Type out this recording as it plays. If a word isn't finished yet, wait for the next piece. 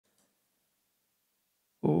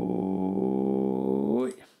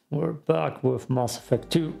back with Mass Effect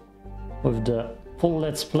 2 with the full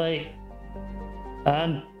Let's Play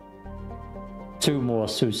and 2 more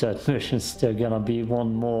suicide missions. There gonna be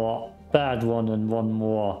one more bad one and one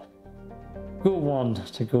more good one.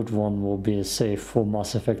 The good one will be a save for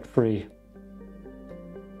Mass Effect 3.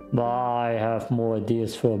 But I have more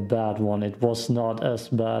ideas for a bad one. It was not as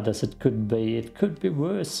bad as it could be. It could be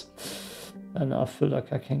worse. And I feel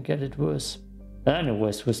like I can get it worse.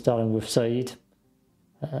 Anyways, we're starting with Zaeed.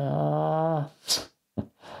 I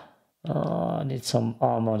need some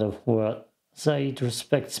armor where Zaeed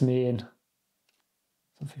respects me in.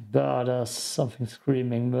 Something badass, something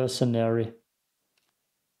screaming mercenary.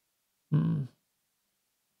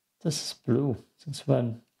 This is blue. Since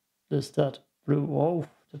when is that blue? Oh,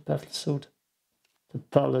 the battle suit. The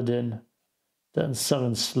paladin. Then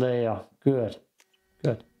 7 slayer. Good.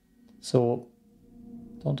 Good. So,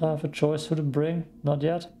 don't I have a choice who to bring? Not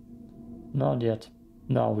yet? Not yet.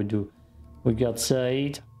 Now we do. We got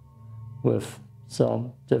Zaeed with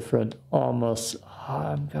some different armors.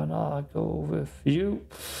 I'm gonna go with you.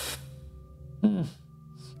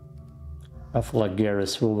 I feel like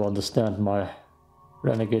Garrus will understand my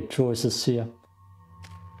renegade choices here.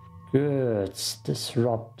 Good.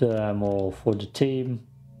 Disrupt them all for the team.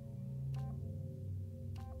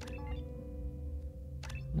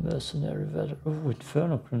 Mercenary veteran. Oh,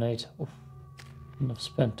 Inferno Grenade. Oh, I've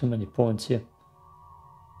spent too many points here.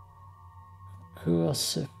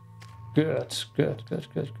 Cursive. Good, good, good,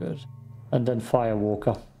 good, good. And then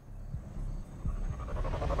Firewalker.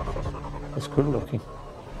 That's cool looking.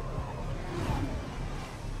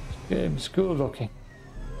 This game is cool looking.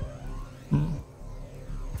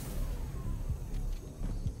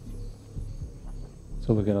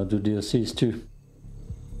 So we're gonna do DLCs too.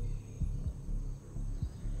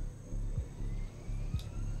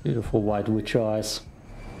 Beautiful white witch eyes.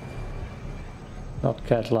 Not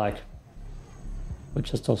cat-like.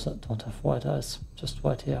 Witches also don't have white eyes, just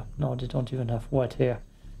white hair. No, they don't even have white hair.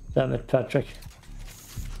 Damn it, Patrick.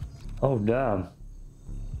 Oh, damn.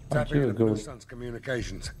 Tap into the Blue Sun's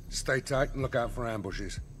communications. Stay tight and look out for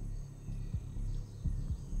ambushes.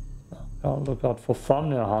 Oh, look out for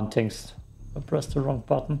thumbnail huntings. I pressed the wrong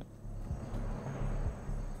button.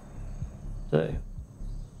 There.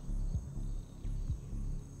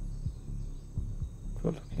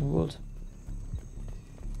 Good looking wood.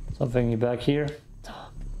 Something back here.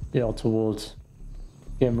 The auto world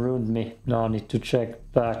game ruined me. Now I need to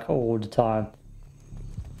check back all the time.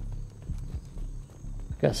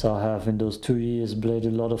 Guess I have in those 2 years played a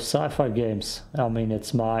lot of sci-fi games. I mean,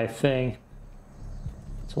 it's my thing.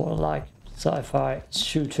 It's what I like. Sci-fi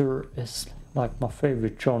shooter is like my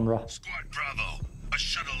favorite genre. Squad Bravo, a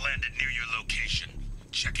shuttle landed near your location.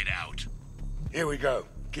 Check it out. Here we go.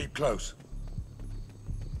 Keep close.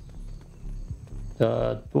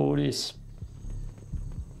 Bodies.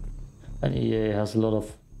 And EA has a lot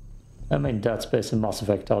of, I mean, Dead Space and Mass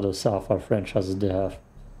Effect are the sci-fi franchises they have.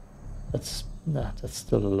 That's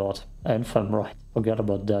still a lot. Anthem, right? Forget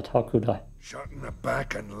about that. How could I? Shot in the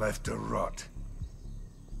back and left to rot.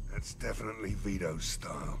 That's definitely Vito's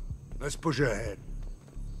style. Let's push ahead.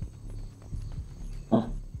 Huh.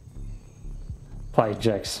 Pie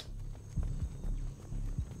jacks.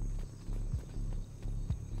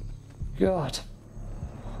 God.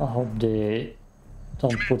 I hope they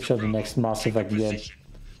don't butcher the next Mass Effect game.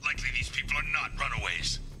 Likely these people are not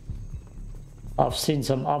runaways. I've seen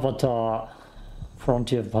some Avatar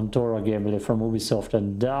Frontier Pandora gameplay from Ubisoft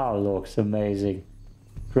and that looks amazing.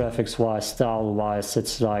 Graphics wise, style wise,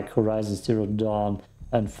 it's like Horizon Zero Dawn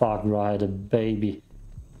and Far Cry the baby.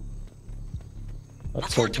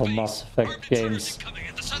 Let's hope for Mass Effect games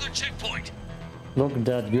look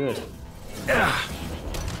that good.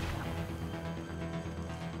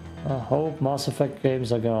 I hope Mass Effect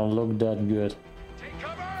games are gonna look that good.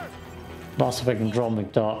 Mass Effect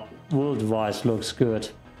Andromeda world-wise looks good,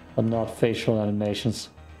 but not facial animations.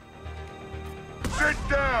 Sit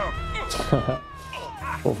down!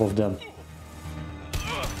 Both of them.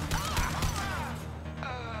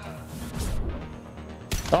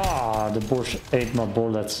 Ah, the bush ate my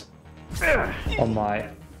bullets on my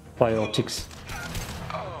biotics.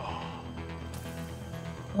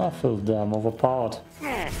 I feel damn overpowered.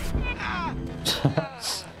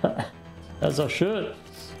 As I should.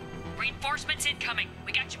 Reinforcements incoming.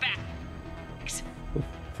 We got your back. With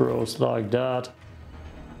throws like that.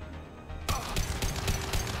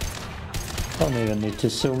 Don't even need to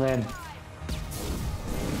zoom in.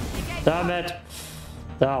 Damn it!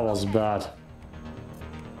 That was bad.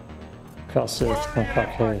 Cuss it,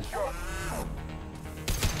 okay.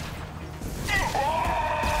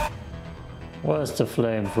 Where's the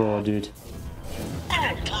flamethrower, dude?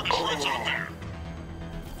 Target threats on there.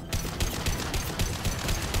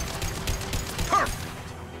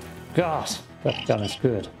 Perfect! God, that gun is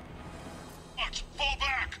good. Watch, fall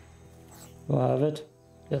back. Do I have it?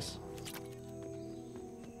 Yes.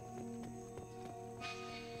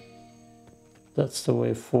 That's the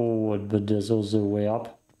way forward, but there's also a way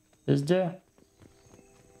up. Is there?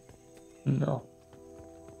 No.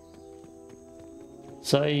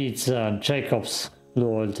 Zaeed's and Jacob's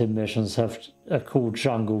loyalty missions have a cool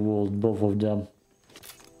jungle world, both of them.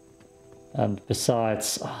 And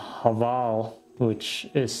besides Haval, which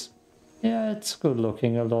is, yeah, it's good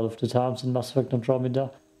looking a lot of the times in Mass Effect Andromeda.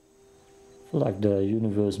 I feel like the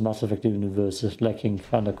universe, Mass Effect universe, is lacking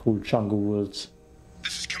kind of cool jungle worlds.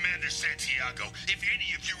 This is Commander Santiago. If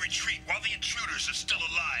any of you retreat while the intruders are still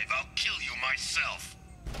alive, I'll kill you myself.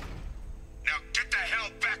 Now get the hell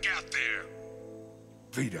back out there.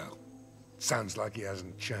 Vito. Sounds like he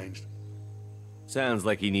hasn't changed. Sounds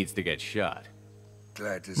like he needs to get shot.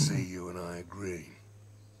 Glad to see you and I agree.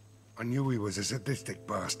 I knew he was a sadistic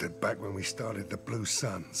bastard back when we started the Blue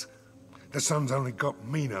Suns. The Suns only got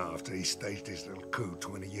meaner after he staged his little coup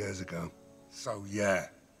 20 years ago. So yeah,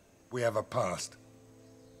 we have a past.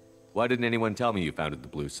 Why didn't anyone tell me you founded the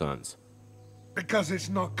Blue Suns? Because it's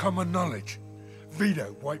not common knowledge.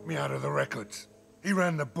 Vito wiped me out of the records. He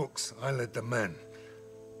ran the books, I led the men.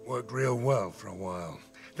 Worked real well for a while.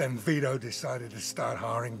 Then Vito decided to start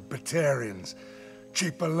hiring Batarians.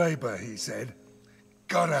 Cheaper labor, he said.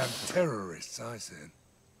 Goddamn terrorists, I said.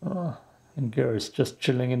 Oh, and Gary's just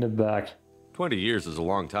chilling in the back. 20 years is a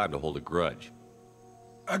long time to hold a grudge.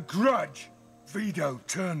 A grudge? Vito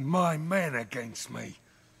turned my men against me.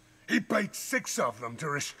 He paid 6 of them to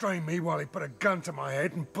restrain me while he put a gun to my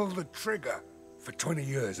head and pulled the trigger. For 20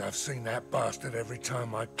 years, I've seen that bastard every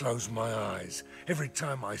time I closed my eyes. Every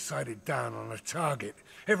time I sighted down on a target.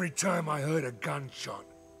 Every time I heard a gunshot.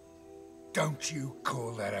 Don't you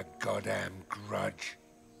call that a goddamn grudge?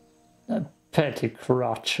 A petty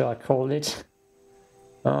crutch, I call it.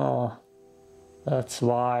 Oh, that's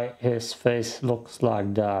why his face looks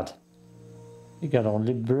like that. He got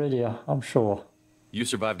only prettier, I'm sure. You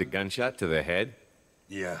survived a gunshot to the head?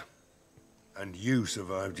 Yeah. And you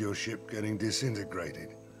survived your ship getting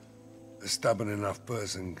disintegrated. A stubborn enough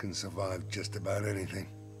person can survive just about anything.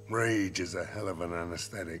 Rage is a hell of an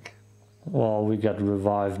anesthetic. Well, we got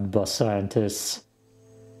revived by scientists.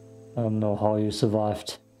 I don't know how you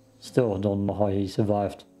survived. Still don't know how he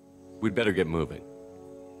survived. We'd better get moving.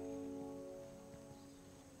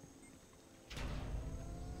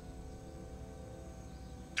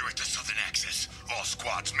 Direct to Southern Access. All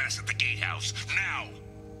squads mass at the gatehouse. Now!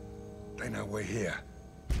 They know we're here.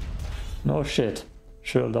 No shit,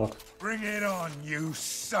 Sherlock. Bring it on, you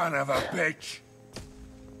son of a bitch!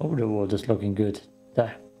 Oh, the world is looking good.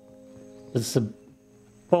 There. It's the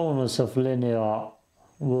bonus of linear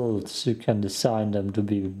worlds. You can design them to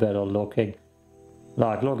be better looking.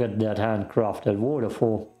 Like, look at that handcrafted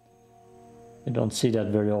waterfall. You don't see that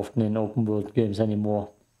very often in open world games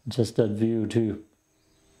anymore. Just that view too.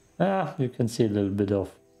 Ah, you can see a little bit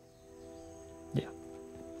of... Yeah.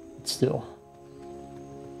 But still.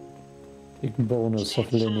 Big bonus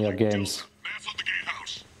of linear games. Mass at the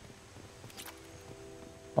gatehouse.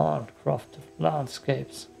 Handcrafted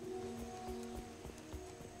landscapes.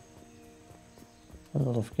 A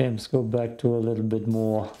lot of games go back to a little bit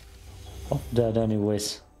more of that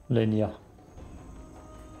anyways, linear.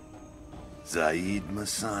 Zaeed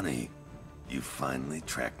Masani, you finally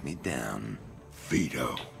tracked me down.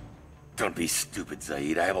 Vito. Don't be stupid,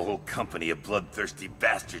 Zaeed. I have a whole company of bloodthirsty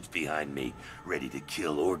bastards behind me, ready to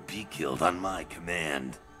kill or be killed on my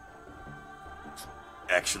command.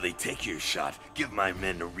 Actually, take your shot. Give my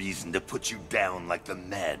men a reason to put you down like the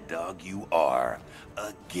mad dog you are.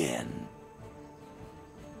 Again.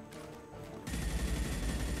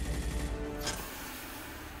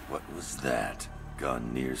 What was that?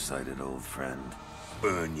 Gone nearsighted, old friend?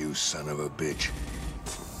 Burn, you son of a bitch.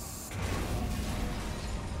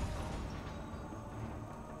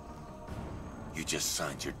 You just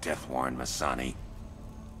signed your death warrant, Masani.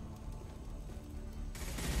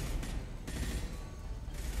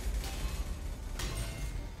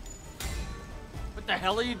 What the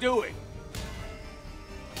hell are you doing?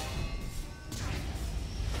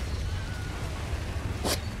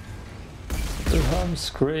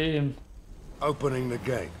 Scream. Opening the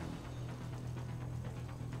gate.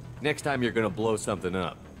 Next time you're gonna blow something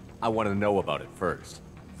up, I want to know about it first.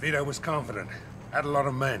 Vito was confident. Had a lot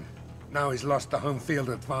of men. Now he's lost the home field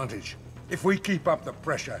advantage. If we keep up the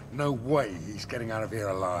pressure, no way he's getting out of here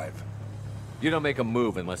alive. You don't make a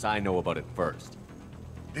move unless I know about it first.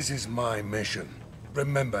 This is my mission.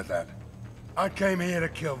 Remember that. I came here to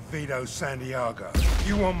kill Vito Santiago.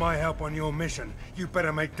 You want my help on your mission, you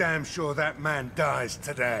better make damn sure that man dies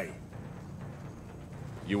today.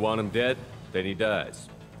 You want him dead? Then he dies.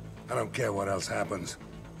 I don't care what else happens,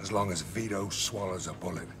 as long as Vito swallows a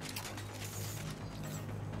bullet.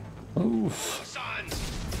 Oof.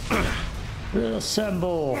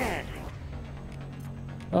 Reassemble.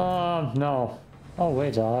 No. Oh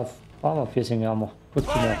wait, I have armor-piercing ammo. Good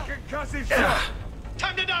to know.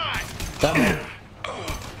 Time to die! Damn it.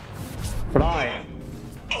 Fly.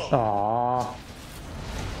 Ah.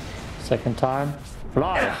 Second time.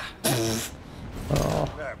 Fly. Oh.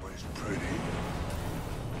 That was pretty.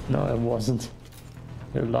 No, it wasn't.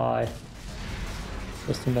 You lie.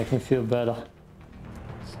 Just to make me feel better.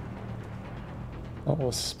 That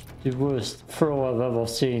was the worst throw I've ever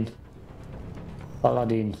seen.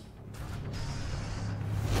 Paladin.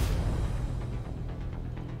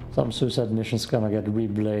 Some suicide mission's gonna get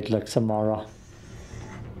replayed like Samara.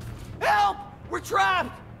 Help! We're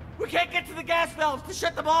trapped! We can't get to the gas valves to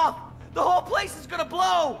shut them off! The whole place is gonna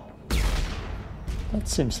blow! That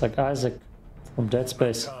seems like Isaac from Dead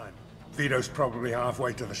Space. Time. Vito's probably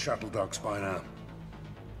halfway to the shuttle docks by now.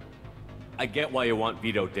 I get why you want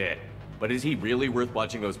Vito dead, but is he really worth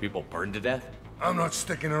watching those people burn to death? I'm not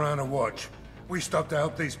sticking around to watch. We stop to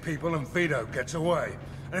help these people and Vito gets away.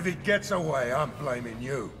 And if he gets away, I'm blaming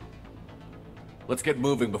you. Let's get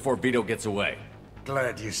moving before Vito gets away.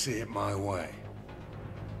 Glad you see it my way.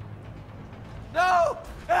 No!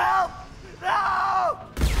 Help! No!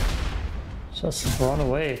 Just run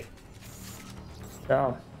away.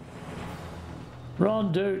 Down.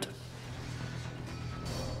 Run, dude.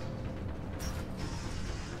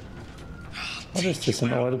 What is this,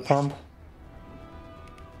 an oil pump?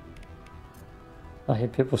 I hear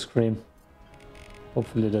people scream.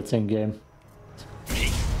 Hopefully that's in game.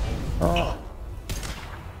 Oh.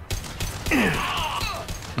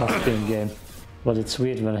 Must be in game. But it's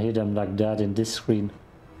weird when I hear them like that in this screen.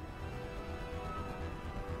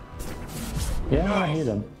 Yeah, I hear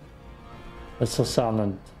them. It's so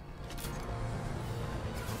silent.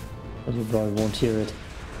 But you probably won't hear it.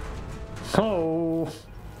 Oh!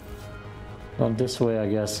 Not this way, I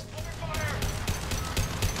guess.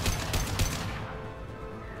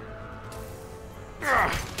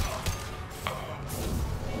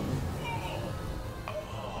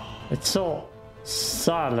 It's so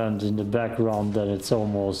silent in the background that it's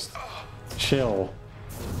almost chill.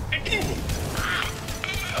 I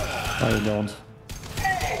don't.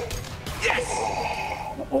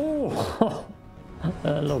 Oh!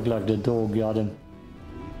 That looked like the dog got him.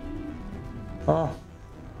 Oh.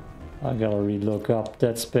 I gotta relook up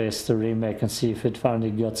Dead Space, the remake, and see if it finally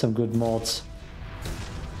got some good mods.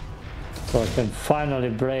 So I can finally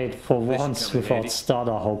braid for once without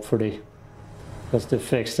stutter, hopefully. Because they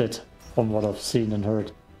fixed it, from what I've seen and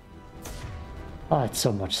heard. Ah, it's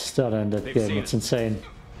so much stutter in that game, it's insane.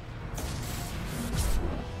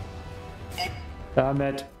 Damn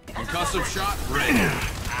it. Concussive shot ready.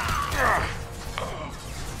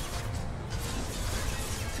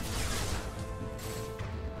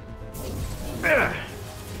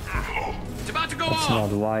 It's about to go It's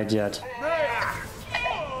not wide yet.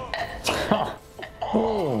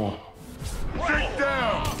 Oh. Sit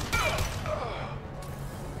down!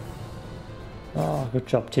 Oh, good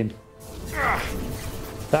job, team.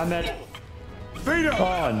 Damn it. Vito!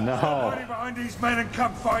 Oh no. Hide behind these men and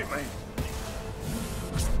come fight me.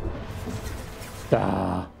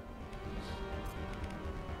 Ah.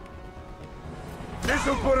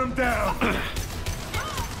 This'll put him down.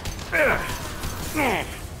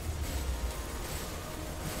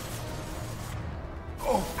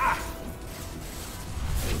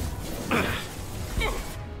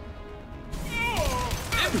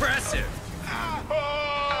 Impressive.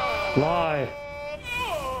 Fly.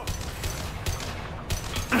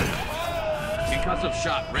 Concussive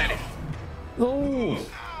shot ready. Oh.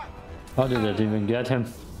 How did it even get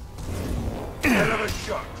him? Hell of a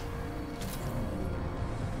shot.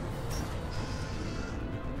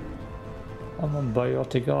 I'm a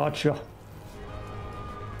biotic archer.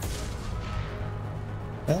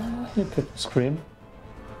 Ah, you people scream.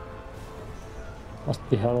 Must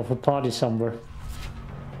be hell of a party somewhere.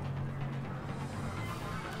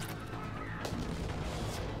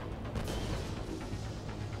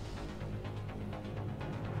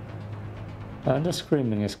 And the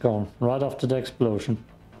screaming is gone right after the explosion.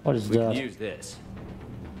 What is that? Use this.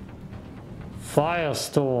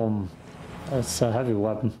 Firestorm. That's a heavy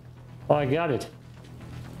weapon. Oh, I got it.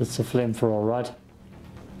 It's a flamethrower, right?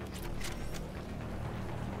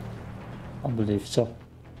 I believe so.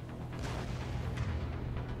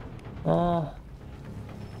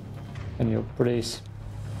 Can you please?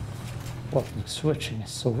 Button switching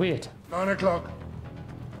is so weird. 9 o'clock.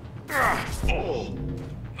 Who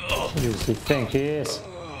does he think he is?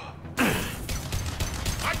 I'm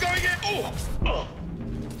going in!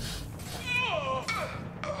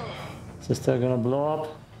 Is this still gonna blow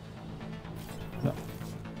up? No.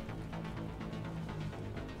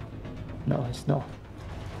 No, it's not.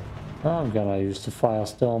 I'm gonna use the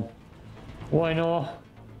firestorm. Why not?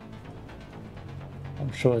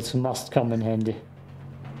 I'm sure it's a must come in handy.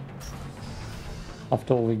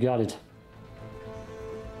 After all, we got it.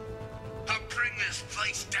 I'll bring this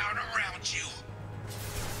place down around you.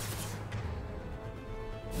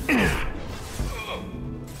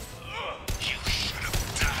 You should have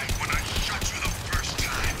died when I shot you the first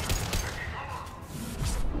time.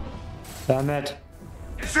 Damn it.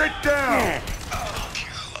 Sit down! You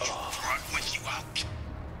brought with you, I'll kill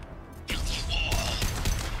you all.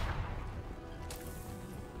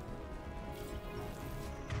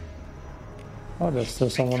 Oh, there's still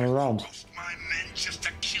someone around. Roast my men just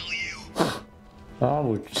to kill you. I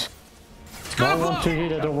would not want to hear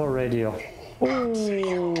that over radio. Oh,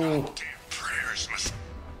 Damn prayers must...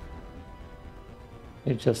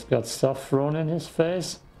 he just got stuff thrown in his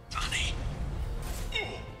face. Sonny.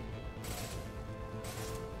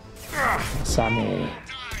 Sammy.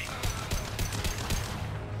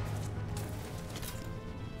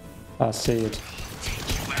 I see it.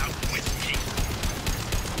 Take you out with me.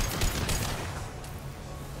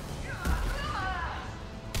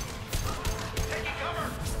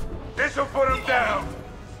 This'll put him down.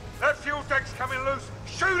 That fuel tank's coming loose.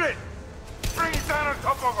 Shoot it! Bring it down on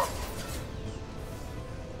top of him.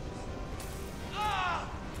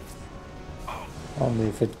 Only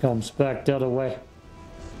if it comes back the other way.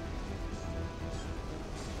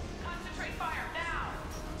 Concentrate fire now.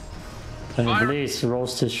 And Fire. please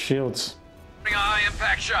roast his shields. A high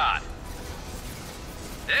impact shot.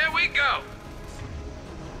 There we go.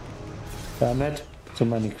 Damn it. Too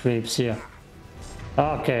many creeps here.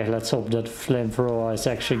 Okay, let's hope that flamethrower is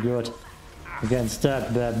actually good against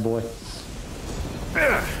that bad boy.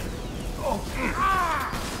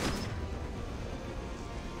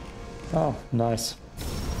 Oh, nice.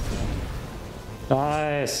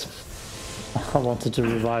 Nice. I wanted to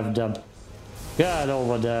revive them. Get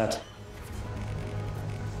over that.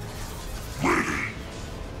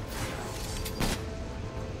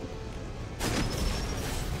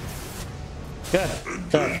 Good.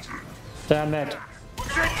 Done. Damn it.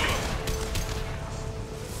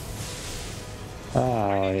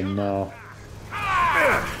 Oh no.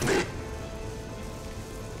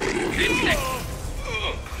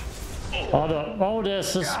 Oh,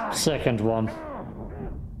 there's this second one.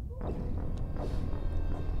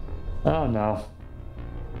 Oh no.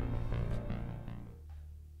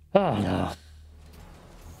 Oh no.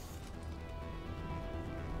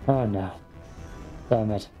 Oh no.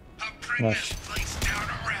 Damn it. I'll bring Gosh. this place down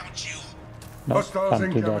around you. No, Hostiles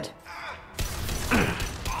can't do incoming. that.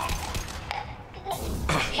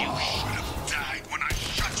 You should have died when I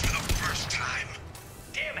shot you the first time.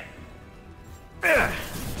 Damn it.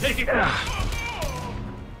 Take it. I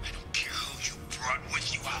don't care who you brought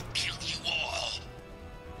with you, I'll kill you all.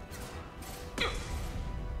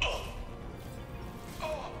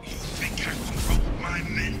 You think I will roll my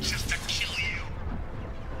men just to kill you?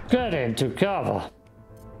 Get into cover.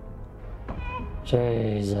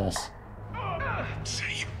 Jesus.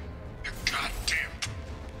 Say your goddamn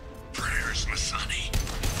prayers, Masani.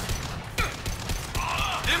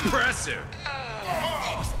 Impressive.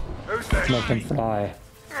 Who's that? Let them fly.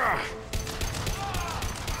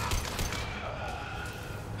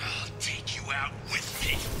 I'll take you out with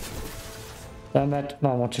me. Damn it. I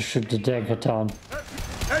want to shoot the dagger down.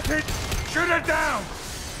 That's it! Shoot it down!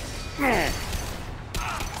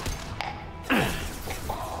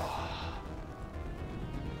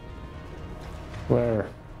 Where?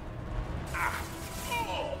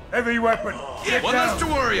 Heavy weapon! Get One down! less to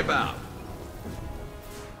worry about.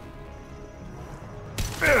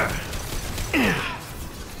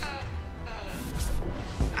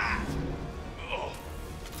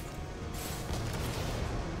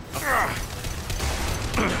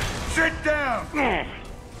 Sit down!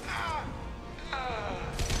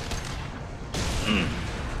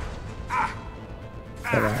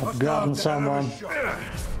 Better have gotten someone.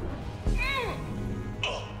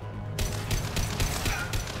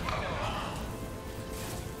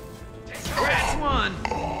 That's one.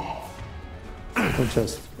 We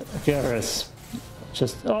just Garrus.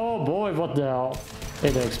 Just oh boy, what the hell?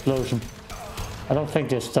 Hit an explosion. I don't think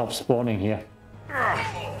they stop spawning here.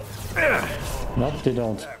 Nope, they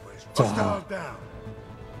don't. Hostile down.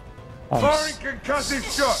 I'm Firing concussive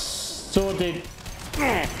shot! Sorted.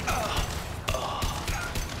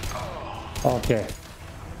 Okay.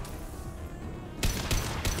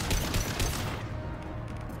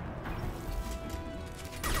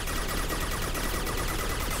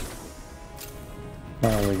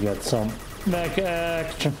 Now we get some mech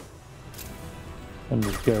action.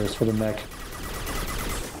 100 gears for the mech.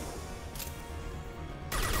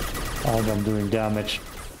 All of them doing damage.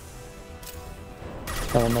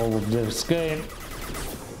 I don't know with this game.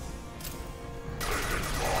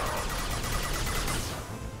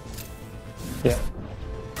 Yeah.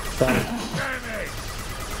 Done.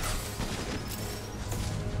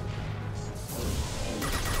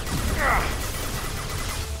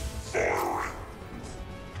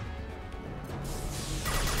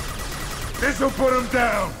 This'll put him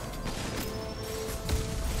down.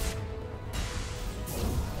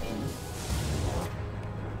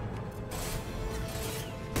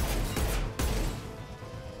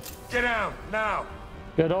 Get down now.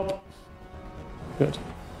 Get up. Good.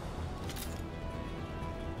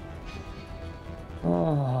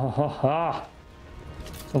 Oh, ha, ha.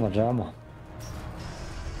 So much ammo.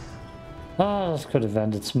 Ah, this could have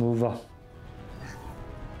ended smoother.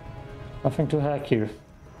 Nothing to hack here.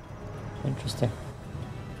 Interesting.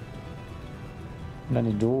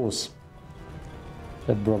 Many doors.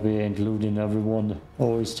 That probably ain't looting everyone.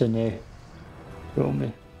 Always to know. Show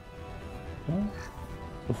me. Well,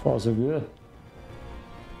 so far so good.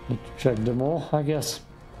 Need to check them all, I guess.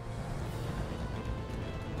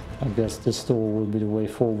 I guess this door will be the way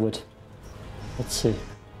forward. Let's see.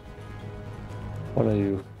 What are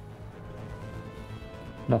you?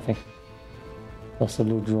 Nothing. That's the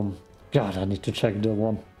loot room. God, I need to check the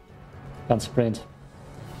one. Can't sprint.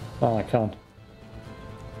 Oh, I can't.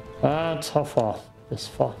 And how far? This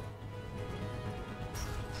far.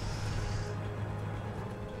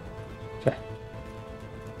 Okay.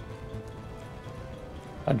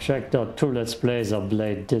 I checked out 2 Let's Plays I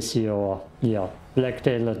played this year. Or, yeah,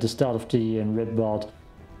 Blacktail at the start of the year and Redboard.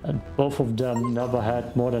 And both of them never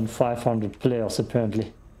had more than 500 players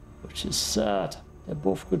apparently. Which is sad. They're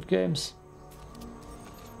both good games.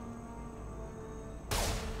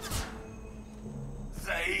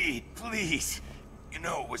 Zaeed, please. You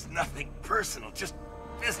know it was nothing personal, just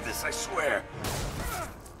business, I swear.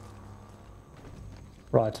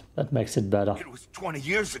 Right, that makes it better. It was 20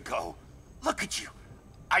 years ago. Look at you.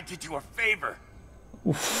 I did you a favor.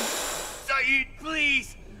 Oof. Zaeed,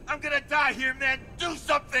 please. I'm gonna die here, man. Do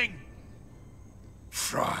something.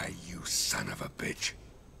 Try, you son of a bitch.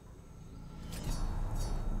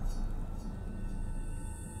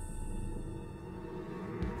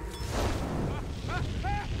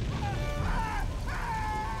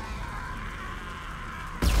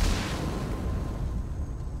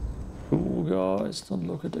 Ooh, guys, don't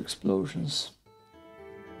look at the explosions.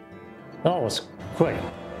 That was quick.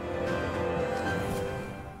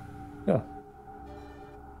 Yeah.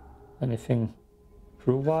 Anything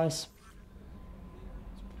crew-wise?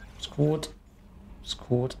 Squad.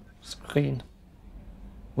 Squad. Screen.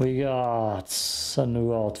 We got some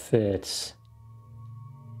new outfits.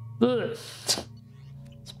 Ugh.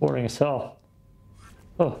 It's boring as hell.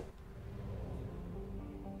 Oh.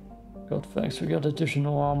 God, thanks, we got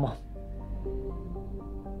additional armor.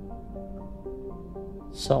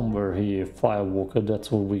 Somewhere here, Firewalker,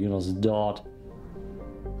 that's what we're gonna start.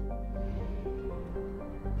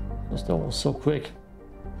 Because that was so quick.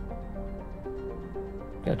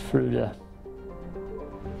 Get through there.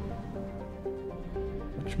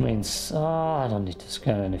 Which means, I don't need to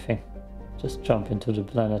scan anything. Just jump into the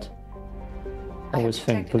planet. I always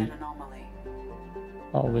think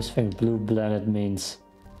blue planet means.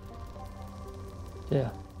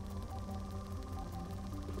 Yeah.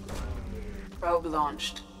 Probe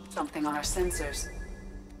launched. Something on our sensors.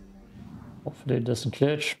 Hopefully it doesn't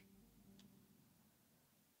glitch.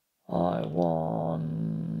 I want...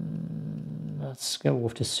 Let's go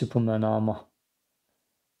with the Superman armor.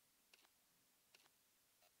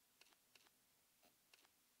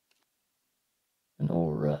 And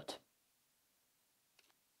all red.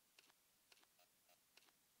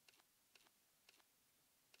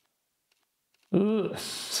 Ugh.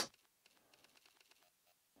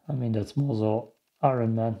 I mean, that's more so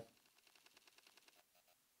Iron Man.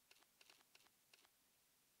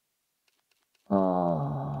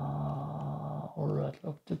 Alright,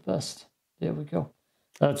 look the best. There we go.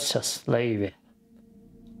 Let's just leave it.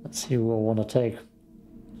 Let's see what I want to take.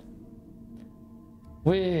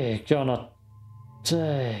 We're gonna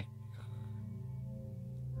take...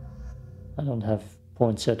 I don't have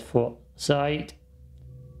points yet for Zaeed.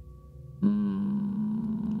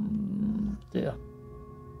 There.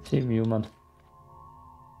 Team Human.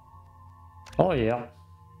 Oh yeah,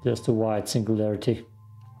 just a wide singularity.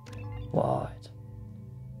 Wide.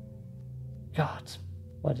 God,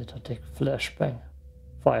 why did I take flashbang?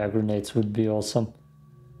 Fire grenades would be awesome.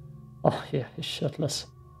 Oh yeah, he's shitless.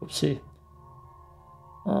 Oopsie.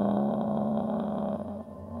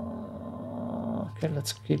 Okay,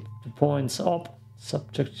 let's keep the points up.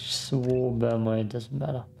 Subject swarm ammo, it doesn't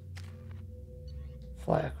matter.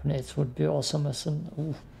 Fire grenades would be awesome as an...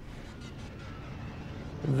 Ooh.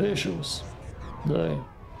 Visuals. Damn.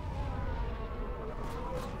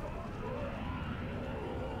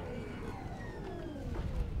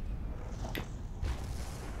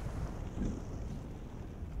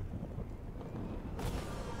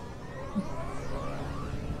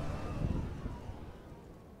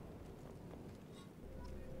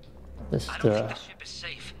 I don't think the ship is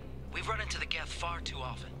safe. We've run into the geth far too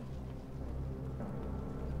often.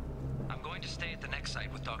 I'm going to stay at the next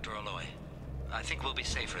site with Dr. Aloy. I think we'll be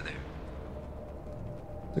safer there.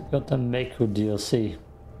 The goddamn Mako DLC.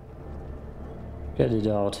 Get it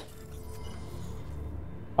out.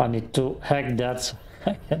 I need to hack that so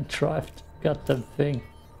I can drive the goddamn thing.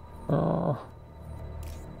 Oh.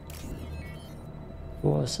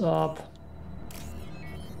 What's up?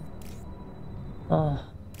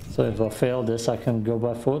 So if I fail this, I can go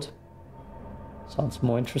by foot. Sounds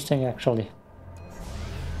more interesting, actually.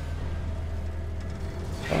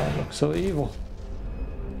 I look so evil.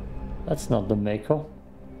 That's not the Mako.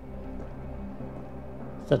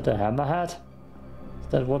 Is that the hammerhead? Is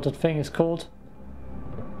that what that thing is called?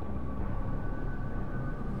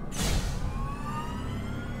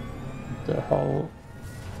 The whole...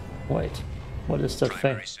 Wait, what is that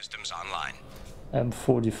Primary thing? systems online.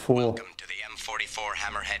 M44. Welcome to the M44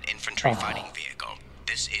 Hammerhead Infantry Fighting Vehicle.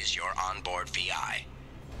 This is your onboard VI.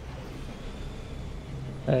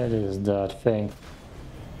 It is that thing.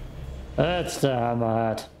 That's the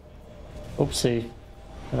hammerhead. Oopsie.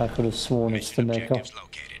 And I could have sworn it's the Mako. Objectives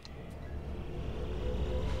located.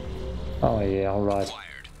 Oh yeah, alright.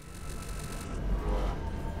 Acquired.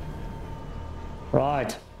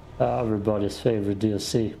 Right. Everybody's favorite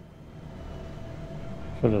DLC.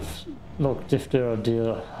 Should have looked if there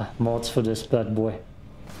are mods for this bad boy.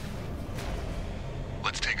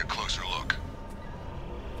 Let's take a closer look.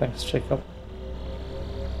 Thanks, Jacob.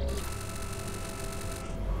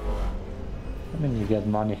 I mean, you get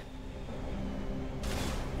money.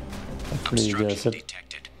 Hopefully there's Obstruction it.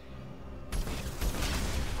 detected.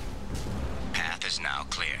 Path is now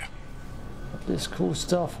clear. This cool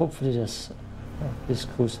stuff. Hopefully there's this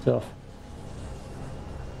cool stuff.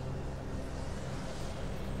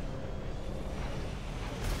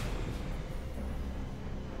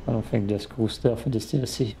 I don't think there's cool stuff in this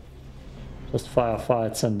DLC. Just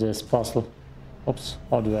firefights and this puzzle. Oops,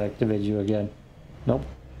 how do I activate you again? Nope.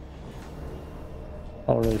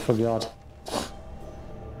 Already forgot.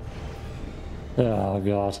 Oh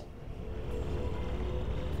god.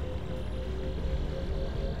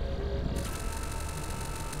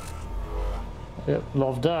 Yep,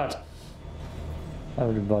 love that.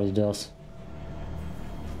 Everybody does.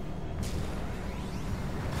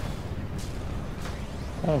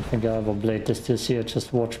 I don't think I ever played this year,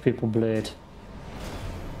 just watch people play it.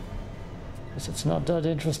 Guess it's not that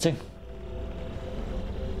interesting.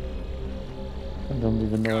 I don't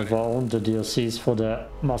even know if I own the DLCs for the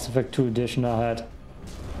Mass Effect 2 edition I had.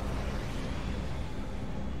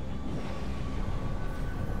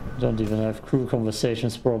 Don't even have crew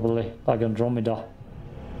conversations probably, like Andromeda.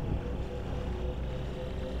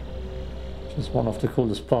 Which is one of the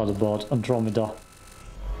coolest parts about Andromeda.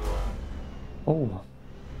 Oh.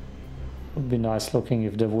 Would be nice looking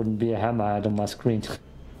if there wouldn't be a hammerhead on my screen.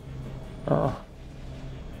 Oh.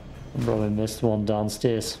 I probably missed one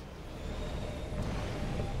downstairs.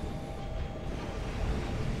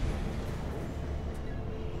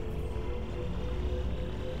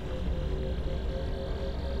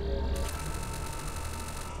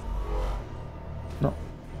 No.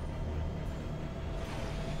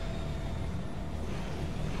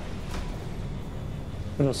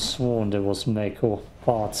 I could have sworn there was Mako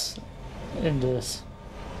parts in this.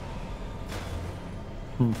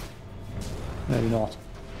 Maybe not.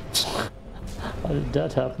 How did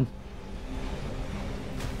that happen?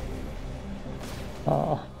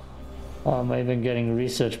 I'm even getting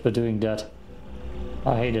research by doing that.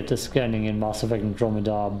 I hated the scanning in Mass Effect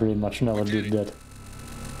Andromeda. I pretty much never did that.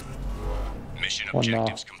 Mission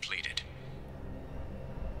objectives completed.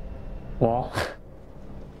 What?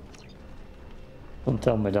 Don't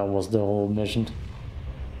tell me that was the whole mission.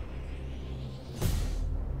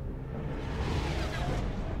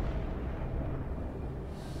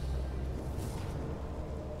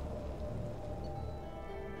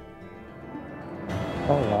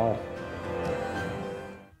 Oh wow.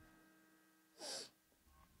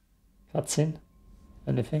 Cutscene?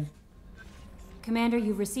 Anything? Commander,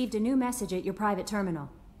 you've received a new message at your private terminal.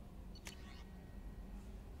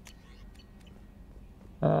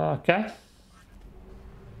 Okay.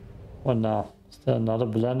 What now? Is there another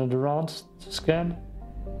planet around to scan?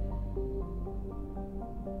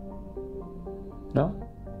 No?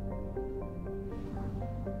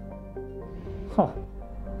 Huh.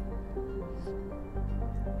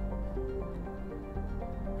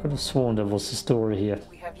 Could have sworn there was a story here.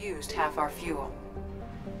 We have used half our fuel.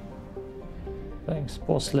 Thanks,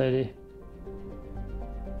 boss lady.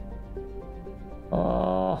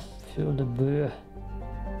 Fuel the beer.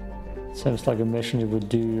 Seems like a mission you would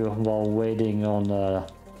do while waiting on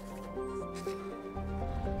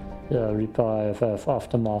the Reaper IFF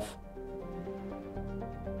Aftermath.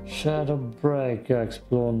 Shadow Breaker,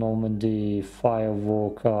 Explore Normandy,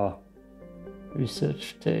 Firewalker,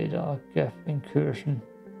 Research Data, Gap Incursion,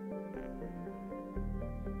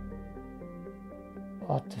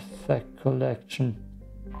 Artifact Collection.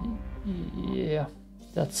 Yeah,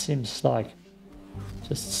 that seems like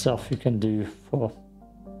just stuff you can do for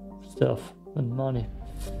stuff and money.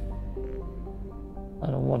 I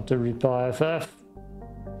don't want to Reaper IFF.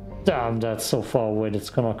 Damn, that's so far away. That's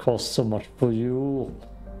gonna cost so much fuel.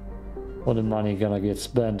 All the money gonna get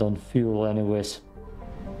spent on fuel anyways.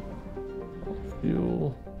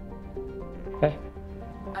 Fuel. Okay.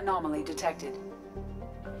 Anomaly detected.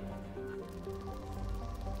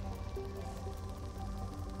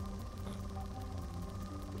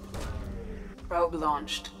 Probe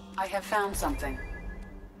launched. I have found something.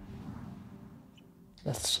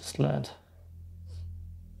 Let's just land.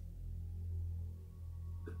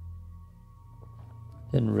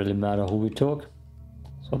 Didn't really matter who we took.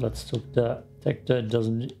 So let's take that. Take that,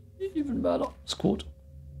 doesn't even matter. Squad.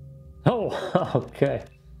 Oh, okay.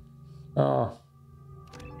 I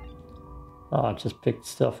just picked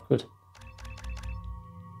stuff. Good.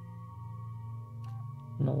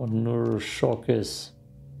 Know what Neuroshock is.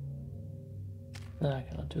 I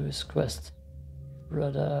cannot do his quest.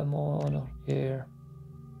 Red ammo, not here.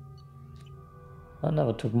 I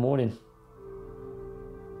never took Mortin.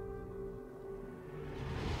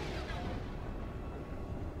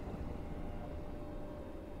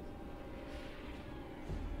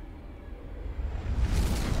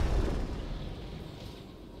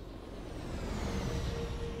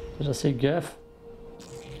 Did I see Gav?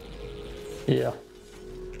 Yeah.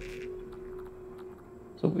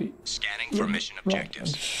 So we scanning for mission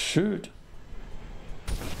objectives. Shoot.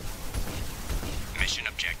 Mission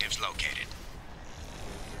objectives located.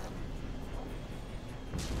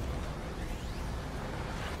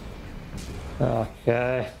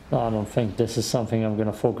 Okay. I don't think this is something I'm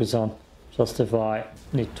gonna focus on. Just if I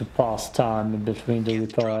need to pass time in between the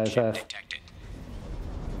Reaper IFF.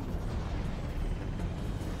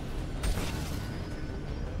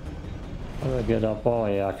 How do I get up? Oh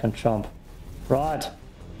yeah, I can jump. Right.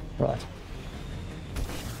 Right.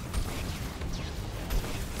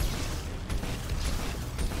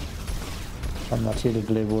 I'm not here to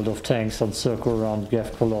play World of Tanks and circle around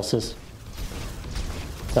Gav Colossus.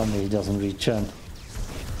 Tell me he doesn't reach in.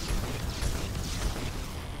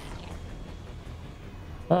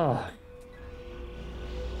 Ah.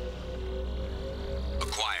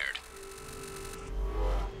 Acquired.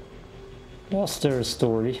 Was there a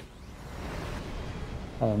story?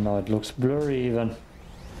 I don't know, it looks blurry even.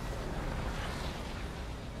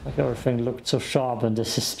 Like everything looked so sharp and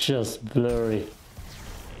this is just blurry.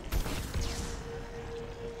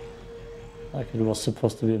 Like it was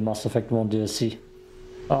supposed to be a Mass Effect 1 DLC.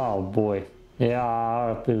 Oh boy. Yeah,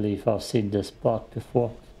 I believe I've seen this part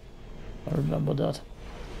before. I remember that.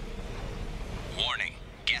 Warning,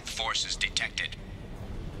 Geth forces detected.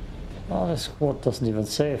 Oh, this squad doesn't even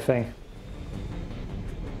say a thing.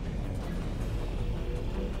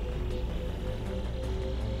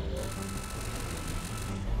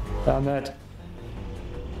 Damn it.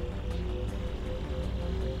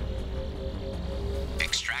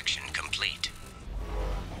 Extraction complete.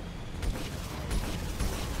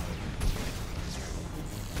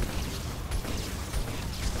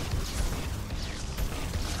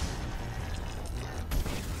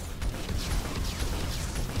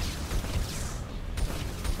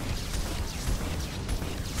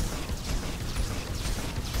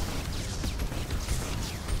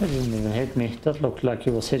 He didn't even hit me. That looked like he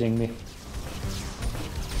was hitting me.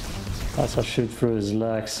 As I shoot through his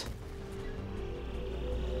legs.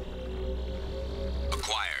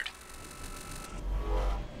 Acquired.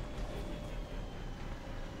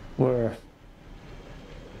 Where?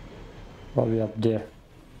 Probably up there.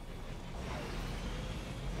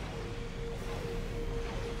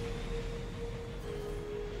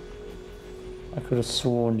 could have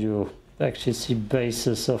sworn you actually see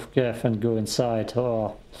bases of Geth and go inside.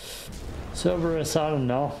 Oh, Cerberus, I don't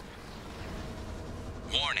know.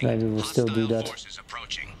 Warning, Maybe we'll still do that. forces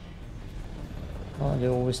approaching. Oh, they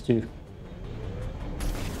always do.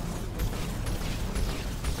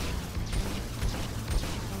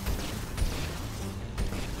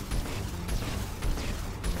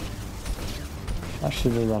 I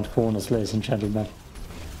should have run corners, ladies and gentlemen.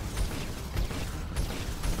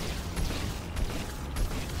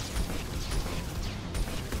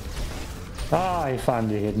 Ah, he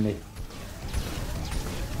finally hit me.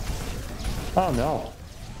 Oh no.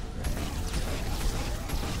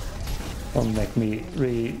 Don't make me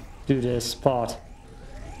redo this part.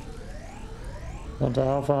 Don't I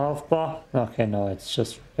have a health bar? Okay, no, it's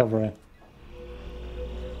just recovering.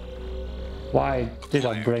 Why did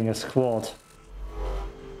I bring a squad?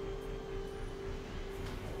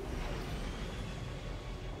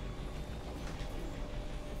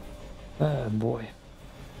 Oh boy.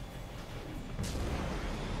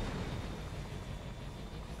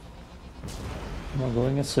 Am I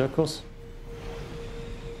going in circles?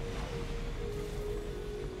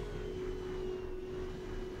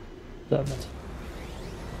 Damn it.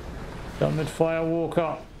 Damn it,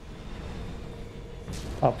 Firewalker.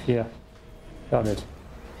 Up here. Got it.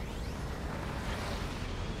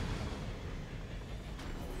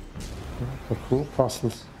 Oh, cool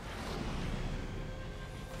puzzles.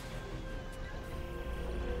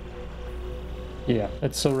 Yeah,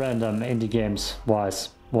 it's so random indie games wise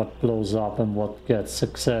what blows up and what gets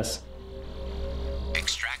success.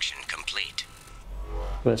 Extraction complete.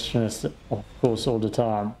 Question is, of course, all the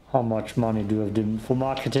time, how much money do you have given for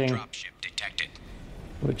marketing? Dropship detected.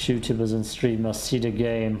 Which YouTubers and streamers see the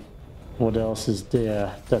game? What else is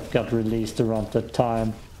there that got released around that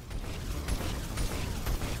time?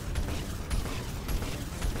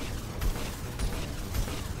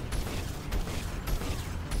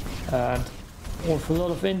 And with a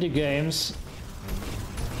lot of indie games,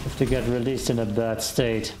 if they get released in a bad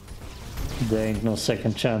state, there ain't no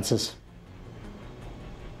second chances.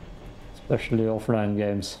 Especially offline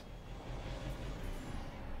games.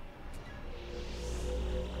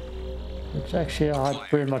 Which actually I had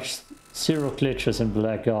pretty much zero glitches in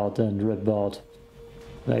Blackout and Rip-Out.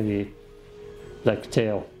 Maybe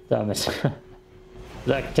Blacktail, damn it.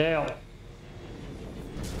 Blacktail!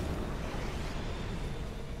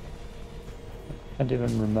 Can't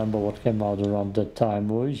even remember what came out around that time,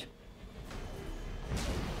 would.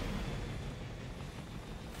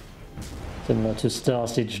 Similar to Star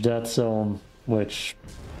Siege Dead Zone, which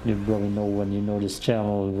you probably know when you know this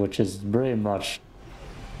channel, which is very much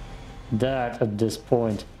dead at this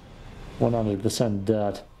point. 100%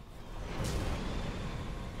 dead.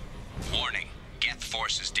 Warning, Geth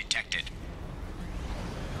forces detected.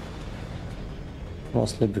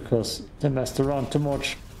 Mostly because they messed around too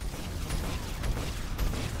much.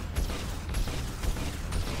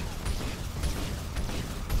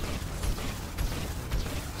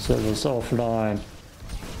 Servers offline.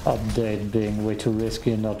 Update being way too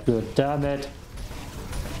risky and not good. Damn it!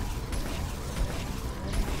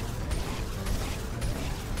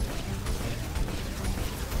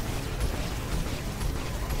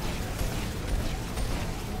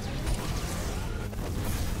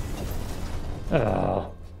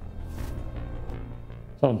 Oh.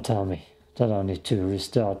 Don't tell me that I need to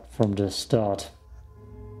restart from the start.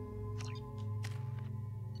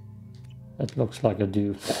 That looks like I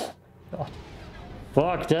do. God.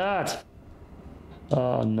 Fuck that!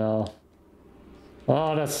 Oh no.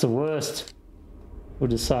 Oh, that's the worst. Who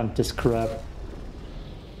designed this crap?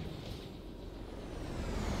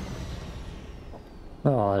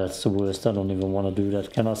 Oh, that's the worst. I don't even want to do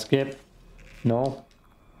that. Can I skip? No?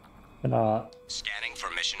 Can I... Scanning for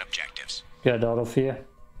mission objectives. Get out of here.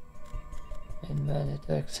 Invalid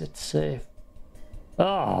exit safe.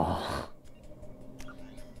 Ah!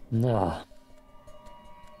 No.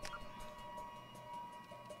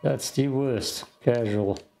 That's the worst.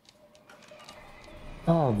 Casual.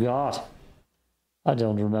 Oh god. I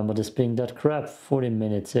don't remember this being that crap. 40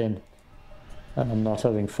 minutes in. And I'm not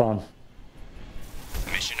having fun.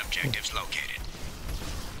 Mission objectives located.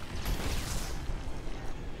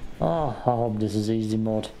 Oh, I hope this is easy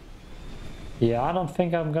mode. Yeah, I don't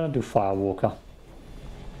think I'm gonna do Firewalker.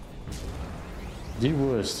 The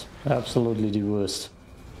worst. Absolutely the worst.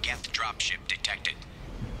 Geth dropship detected.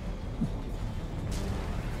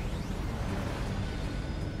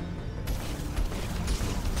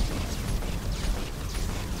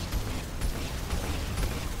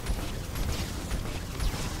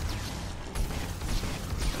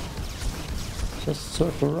 Just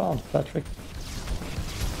circle around, Patrick.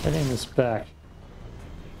 Getting this back.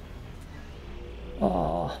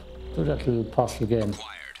 do that little puzzle game.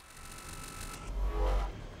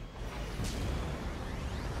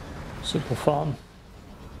 Super fun.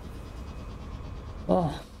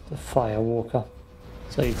 Oh, the Firewalker.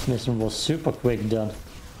 So each mission was super quick then.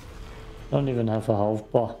 Don't even have a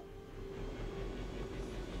health bar.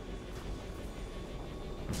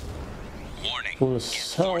 Warning. Full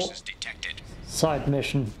cell. Detected. Side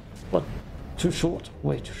mission. But too short.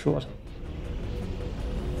 Way too short.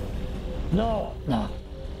 No, no.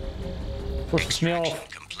 Pushes me off.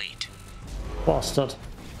 Complete. Bastard.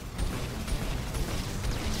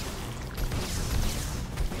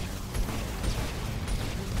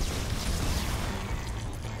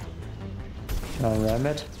 I'll ram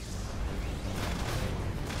it.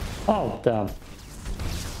 Oh, damn.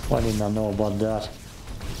 Why didn't I know about that?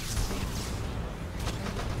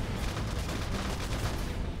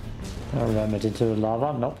 I'll ram it into the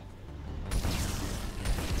lava. Nope.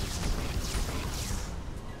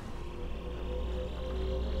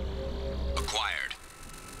 Acquired.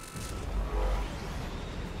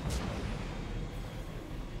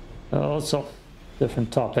 Also,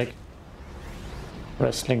 different topic.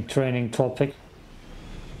 Wrestling training topic.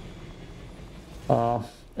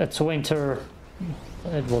 It's winter,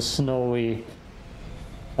 it was snowy,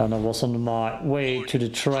 and I was on my way to the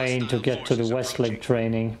train to get to the wrestling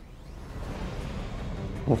training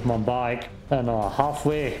with my bike, and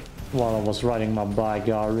halfway while I was riding my bike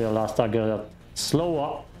I realized I got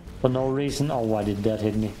slower for no reason. Oh, why did that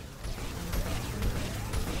hit me?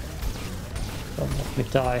 Don't let me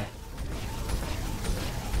die.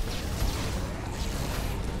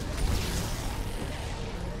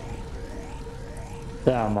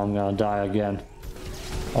 Damn, I'm gonna die again.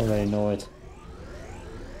 Already know it.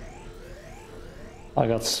 I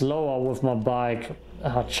got slower with my bike.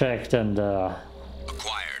 I checked and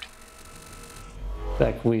Acquired.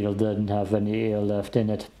 Back wheel didn't have any air left in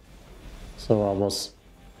it. So I was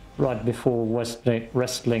right before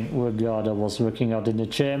wrestling workout. I was working out in the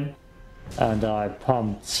gym and I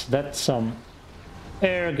let some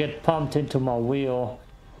air get pumped into my wheel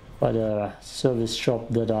by the service shop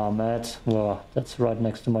that I'm at. Well, that's right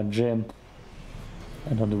next to my gym.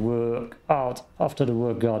 And on the workout, after the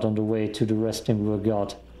workout, on the way to the wrestling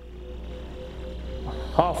workout,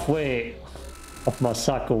 halfway of my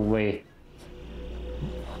cycle way,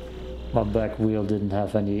 my back wheel didn't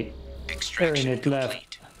have any air in it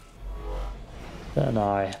left. Then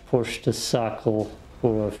I pushed the cycle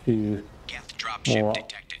for a few more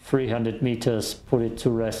 300 meters, put it to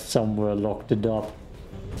rest somewhere, locked it up.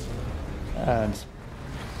 And,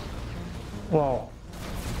 well,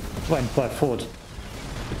 went by foot.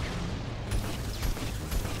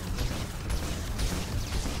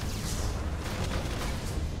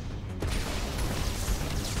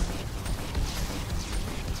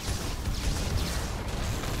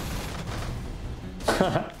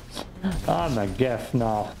 I'm a gaff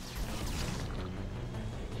now.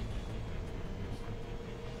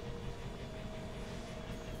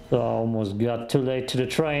 So I almost got too late to the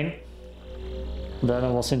train. Then I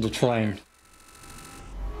was in the train.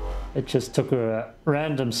 It just took a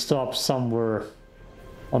random stop somewhere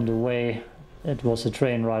on the way. It was a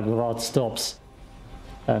train ride without stops.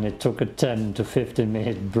 And it took a 10 to 15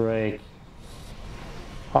 minute break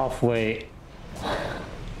halfway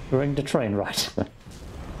during the train ride.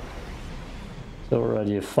 So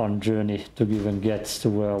already a fun journey to even get to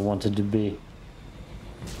where I wanted to be.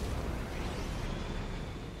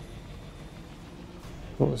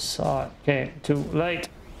 Because I came too late,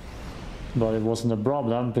 but it wasn't a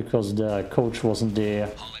problem because the coach wasn't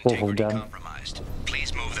there, both of them.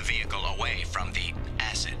 Please move the vehicle away from the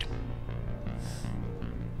acid.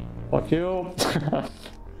 Fuck you.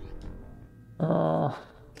 Come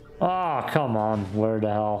on, where the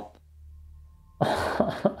hell?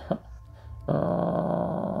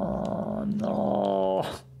 No.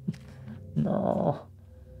 No.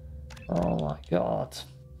 Oh my god.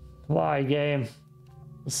 Why, game?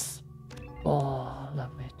 Oh,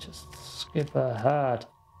 let me just skip ahead,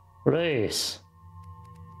 please.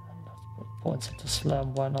 And let's put points into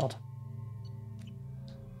slam, why not?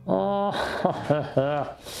 Oh,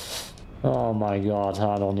 oh my god,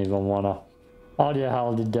 I don't even wanna. How the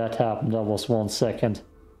hell did that happen? That was 1 second.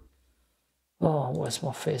 Oh, where's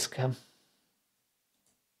my face cam?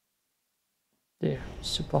 There,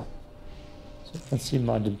 super. So you can see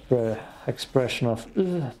my expression of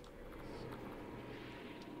ugh.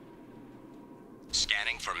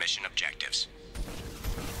 Scanning for mission objectives.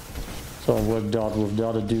 So I worked out with the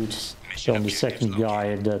other dudes. So the second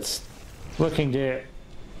guy that's working there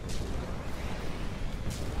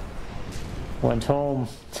went home.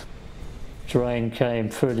 Train came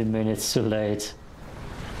 30 minutes too late.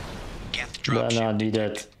 Then I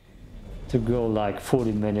needed to go like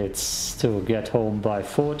 40 minutes to get home by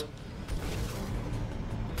foot.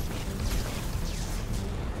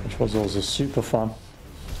 Which was also super fun.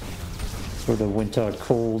 Through the winter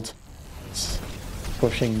cold,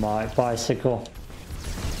 pushing my bicycle.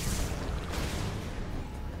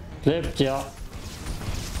 Flipped, yeah.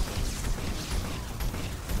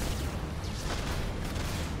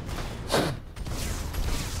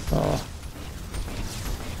 Oh.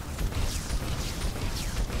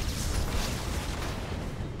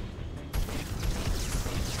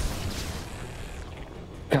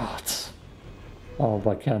 God. Oh,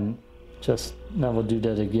 I can just never do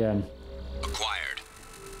that again. Acquired.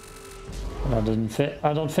 And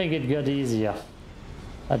I don't think it got easier.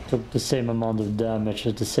 I took the same amount of damage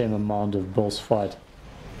at the same amount of boss fight.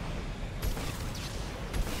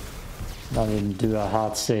 I didn't do a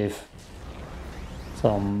hard save. So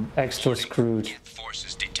I'm extra screwed.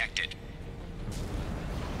 Forces detected.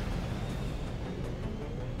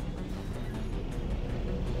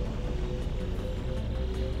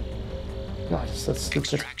 God, is that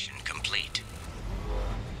stupid? Extraction complete.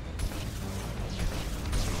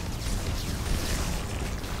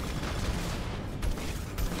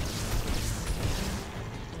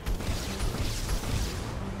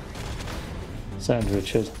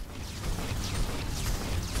 Sandwich it.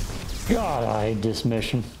 God, I hate this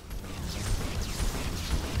mission.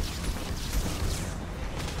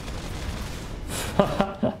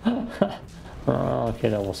 Okay,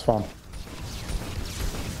 that was fun.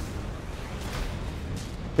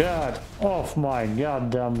 Get off my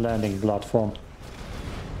goddamn landing platform.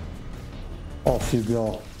 Off you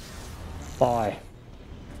go. Bye.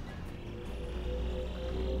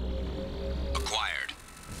 Acquired.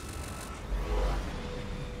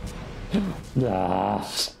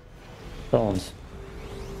 Ah, don't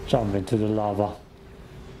jump into the lava.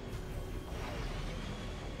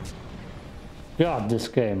 God, this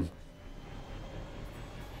game.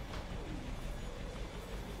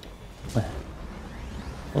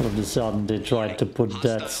 All of a sudden they tried to put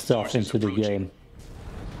that stuff into the game.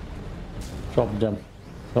 Drop them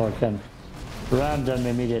so I can ram them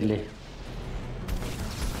immediately.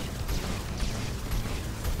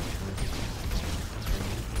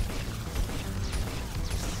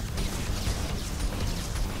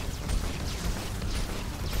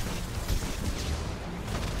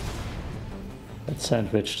 It's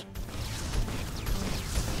sandwiched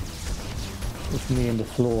with me in the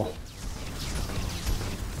floor.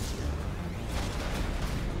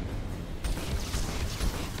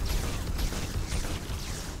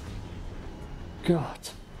 God.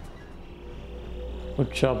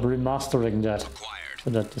 Good job remastering that. So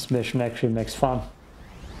that this mission actually makes fun.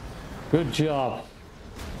 Good job.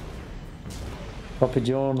 Copied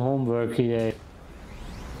your own homework here.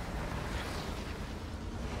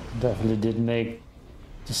 Definitely did make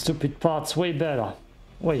the stupid parts way better.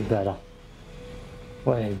 Way better.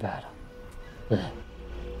 Way better. Ugh.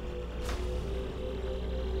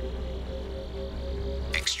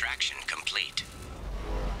 Extraction complete.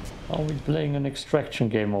 Are we playing an extraction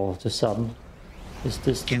game all of a sudden? Is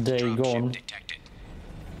this the day gone? Detected.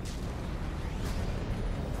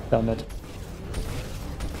 Damn it.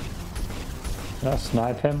 Can I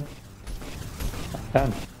snipe him? I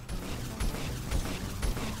can.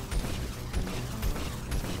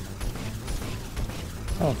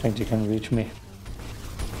 I don't think you can reach me.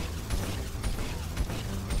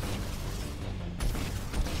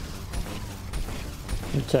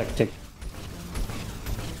 New tactic.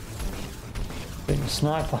 Being a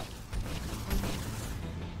sniper.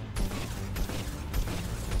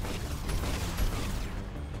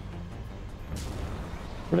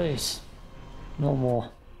 Please. No more.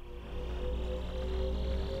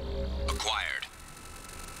 Acquired.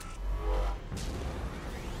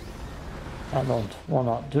 I don't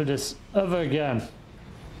wanna do this ever again.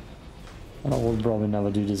 And I will probably never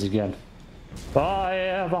do this again. If I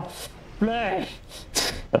ever play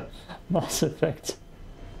Mass Effect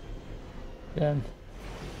again.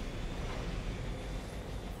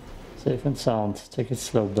 Safe and sound. Take it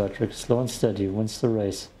slow, Patrick. Slow and steady wins the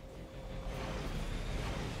race.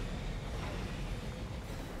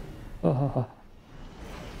 Oh.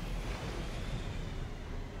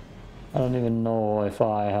 I don't even know if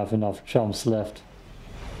I have enough jumps left.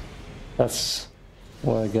 That's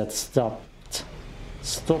where I get stopped.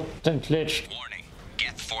 Stopped and glitched. Warning.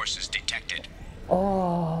 Geth forces detected.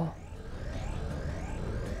 Oh.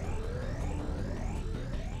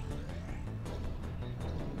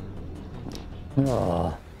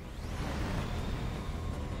 Oh.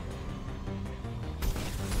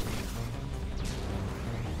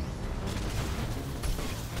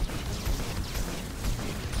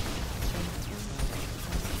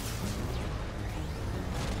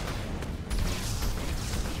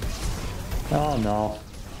 Oh no.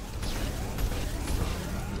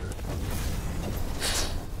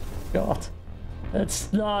 God.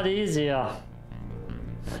 It's not easier.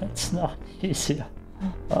 It's not easier.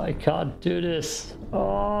 I can't do this.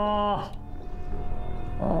 Oh.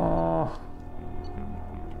 Oh.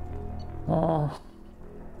 Oh.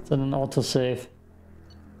 Is that an autosave?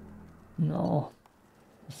 No.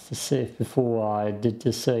 It's the save before I did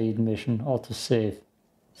the Zaeed mission. Autosave.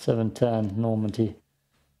 710 Normandy.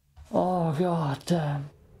 Oh god damn.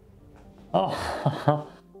 Oh.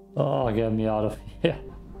 Oh, get me out of here.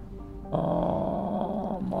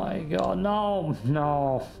 Oh my god, no,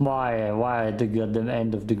 no, why at the goddamn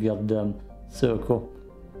end of the goddamn circle?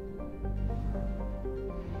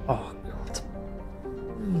 Oh god.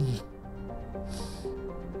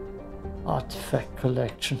 Artifact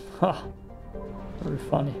collection, ha, very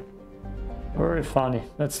funny, very funny.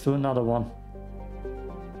 Let's do another one.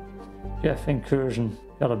 Geth incursion,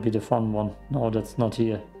 gotta be the fun one. No, that's not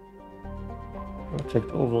here.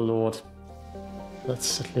 Project Overlord.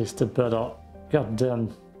 That's at least a better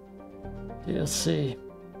goddamn DLC.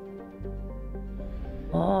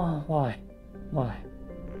 Oh, why? Why?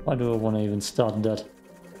 Why do I want to even start that?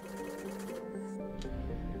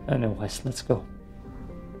 Anyways, let's go.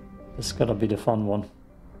 This gotta be the fun one.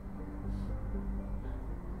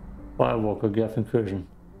 Firewalker Geth incursion.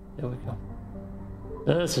 There we go.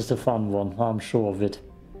 This is the fun one, I'm sure of it.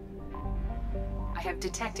 I have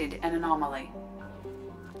detected an anomaly.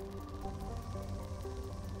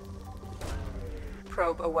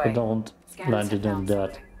 Probe away. I don't land it on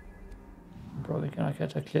that. something. Probably gonna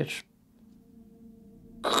get a glitch.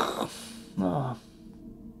 Oh.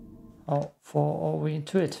 How far are we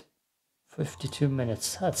into it? 52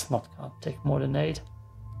 minutes. That's not gonna take more than 8.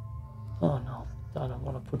 Oh no, I don't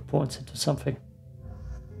want to put points into something.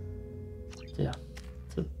 Yeah,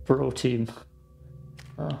 it's a pro team.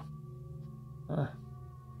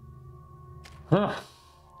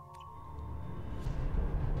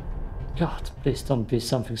 God, please don't be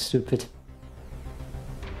something stupid.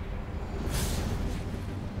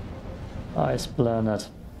 Ice planet.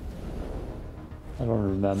 I don't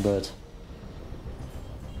remember it.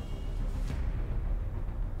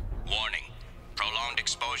 Warning. Prolonged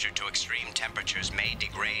exposure to extreme temperatures may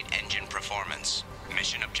degrade engine performance.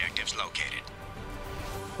 Mission objectives located.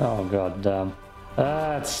 Oh god damn.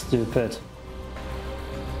 That's stupid.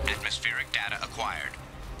 Atmospheric data acquired.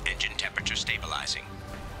 Engine temperature stabilizing.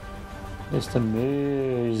 At least the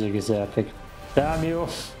music is epic. Damn you!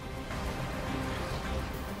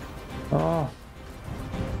 Oh.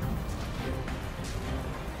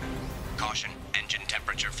 Caution, engine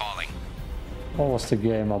temperature falling. What was the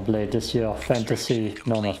game I played this year? Fantasy.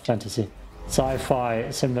 No, not fantasy. Sci-fi,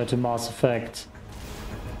 similar to Mass Effect.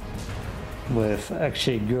 With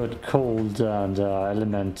actually good cold and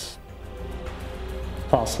element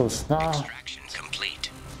puzzles. Nah. Extraction complete.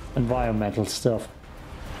 Environmental stuff.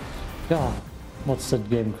 God, what's that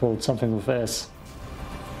game called? Something with S.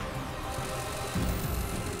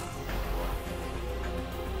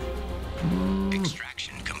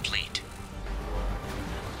 Extraction complete.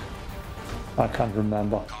 I can't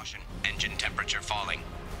remember. Caution, engine temperature falling.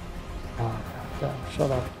 Oh, god damn,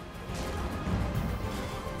 shut up.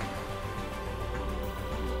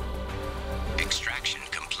 Extraction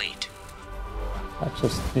complete. I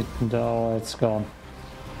just need to know it's gone.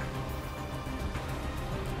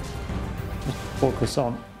 Just focus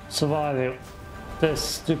on surviving this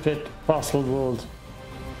stupid puzzle world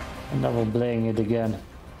and never playing it again.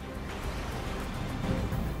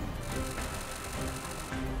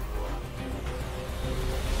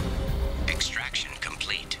 Extraction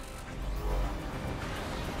complete.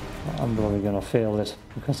 I'm probably gonna fail it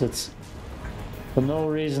because it's for no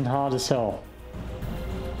reason hard as hell.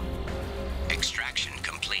 Extraction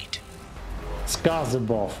complete. Scars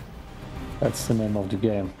above. That's the name of the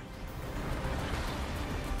game.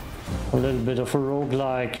 A little bit of a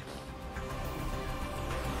roguelike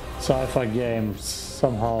sci-fi game.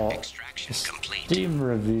 Somehow Extraction complete. Steam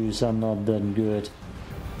reviews are not that good,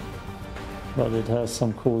 but it has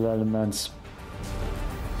some cool elements.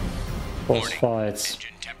 Boss Warning. fights.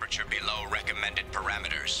 Engine temperature below recommended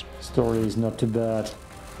parameters. Story is not too bad.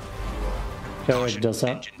 Caution, Characters are,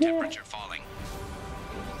 engine temperature falling.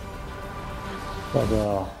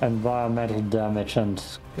 but environmental damage and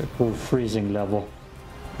a cool freezing level.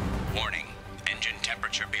 Warning. Engine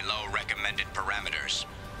temperature below recommended parameters.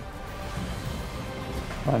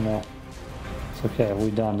 I know. It's okay,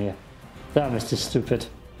 we're done here. Damn, is this stupid.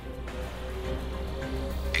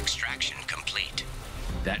 Extraction complete.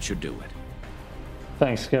 That should do it.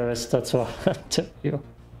 Thanks, Garrus, that's why I took you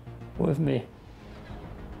with me.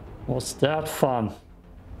 Was that fun?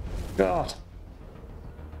 God.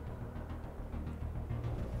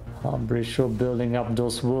 I'm pretty sure building up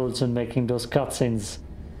those worlds and making those cutscenes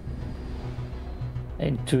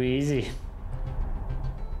ain't too easy.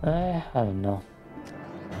 I don't know.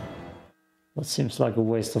 That seems like a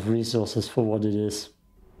waste of resources for what it is.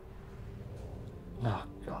 Oh,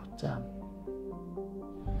 god damn.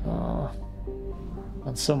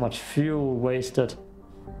 And so much fuel wasted.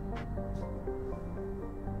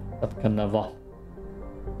 That can never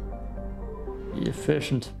be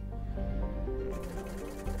efficient.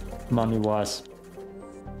 Money-wise.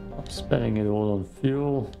 I'm spending it all on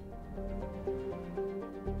fuel.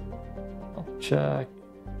 Check.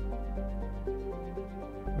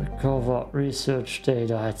 Recover research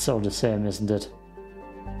data. It's all the same, isn't it?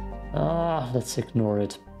 Let's ignore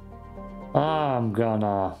it. I'm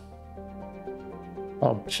gonna...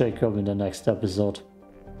 I'll check up in the next episode.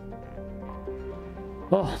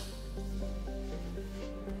 Oh.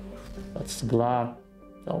 That's the plan.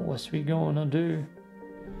 That's what we're gonna do.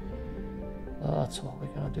 That's what we're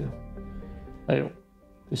gonna do. Hey,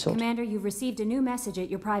 peace out. Commander, you've received a new message at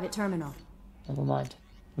your private terminal. Never mind.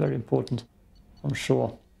 Very important. I'm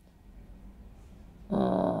sure.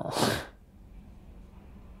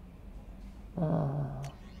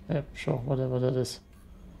 Yep, sure, whatever that is.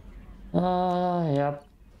 Yep.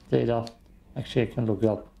 Data. Actually, I can look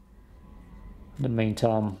up in the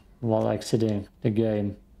meantime while exiting the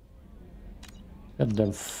game. Got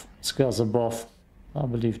them scars above. I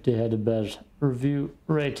believe they had a bad review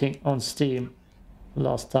rating on Steam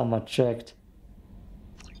last time I checked.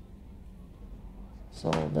 So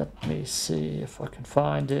let me see if I can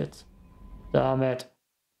find it. Damn it.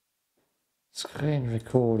 Screen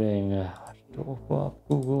recording.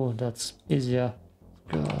 Google, that's easier.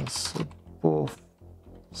 Scars above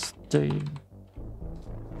Steam.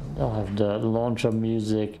 I'll have the launcher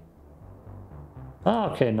music.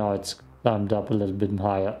 Okay, now it's climbed up a little bit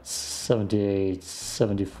higher. 78,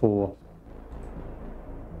 74.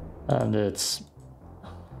 And it's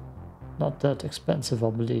not that expensive, I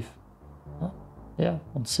believe. Yeah,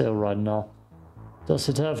 on sale right now. Does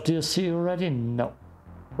it have DLC already? No.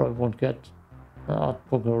 Probably won't get art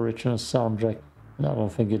book original soundtrack. And I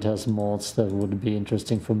don't think it has mods that would be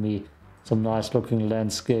interesting for me. Some nice looking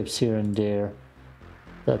landscapes here and there.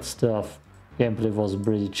 That stuff. Gameplay was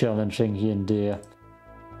pretty challenging here and there.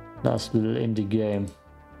 Nice little indie game.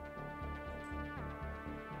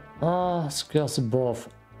 Scars above.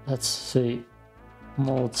 Let's see.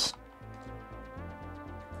 Mods.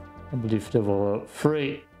 I believe they were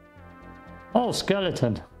free. Oh,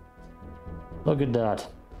 skeleton. Look at that.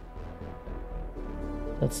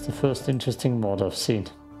 That's the first interesting mod I've seen.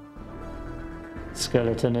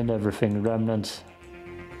 Skeleton in everything. Remnant.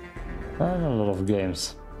 And a lot of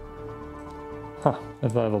games. Huh,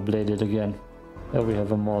 if I ever played it again. There we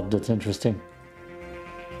have a mod that's interesting.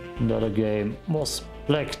 Another game was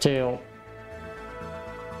Blacktail.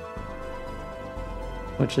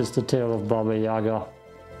 Which is the tale of Baba Yaga.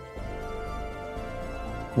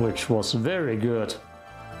 Which was very good.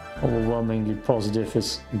 Overwhelmingly positive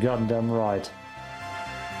is goddamn right.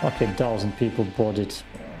 Okay, 1,000 people bought it.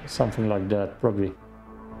 Something like that, probably.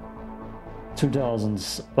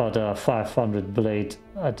 2,000, but 500 blade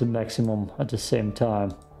at the maximum at the same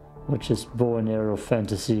time. Which is bow and arrow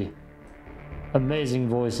fantasy. Amazing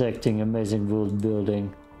voice acting, amazing world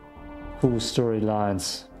building. Cool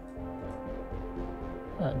storylines.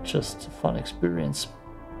 And just a fun experience.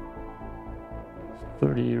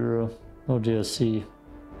 €30, no DLC,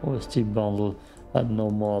 OST bundle, and no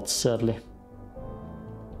mods, sadly.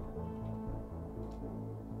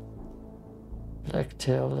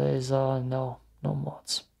 Blacktail laser, no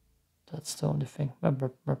mods. That's the only thing.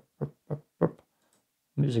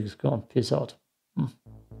 Music is gone, peace out.